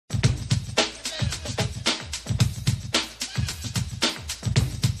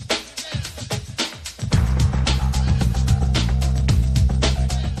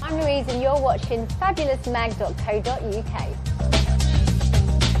you're watching fabulousmag.co.uk.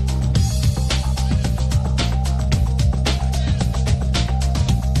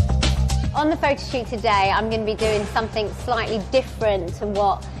 On the photo shoot today, I'm going to be doing something slightly different to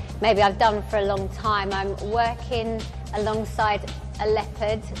what maybe I've done for a long time. I'm working alongside a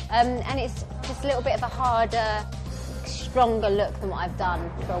leopard, and it's just a little bit of a harder, stronger look than what I've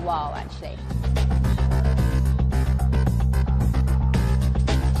done for a while, actually.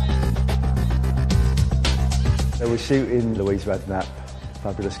 So we're shooting Louise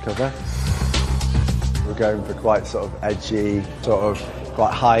Fabulous cover. We're going for quite sort of edgy, sort of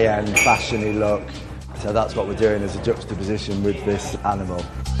quite high-end, fashiony look. So that's what we're doing as a juxtaposition with this animal.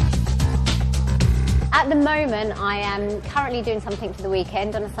 At the moment, I am currently doing something for the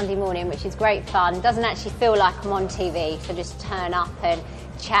weekend on a Sunday morning, which is great fun. Doesn't actually feel like I'm on TV, so just turn up and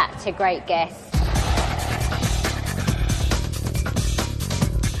chat to great guests.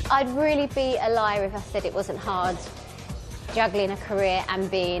 I'd really be a liar if I said it wasn't hard juggling a career and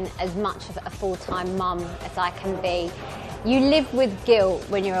being as much of a full-time mum as I can be. You live with guilt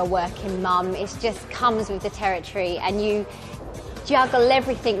when you're a working mum. It just comes with the territory, and you juggle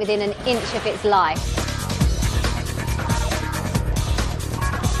everything within an inch of its life.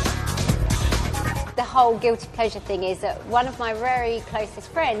 The whole guilty pleasure thing is that one of my very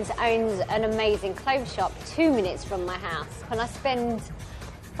closest friends owns an amazing clothes shop 2 minutes from my house, and I spend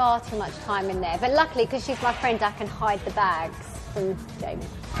far too much time in there. But luckily, because she's my friend, I can hide the bags from Jamie.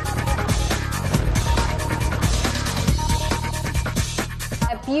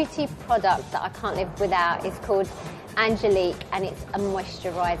 A beauty product that I can't live without is called Angelique, and it's a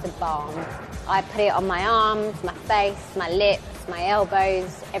moisturiser balm. I put it on my arms, my face, my lips, my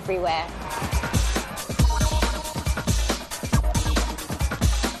elbows, everywhere.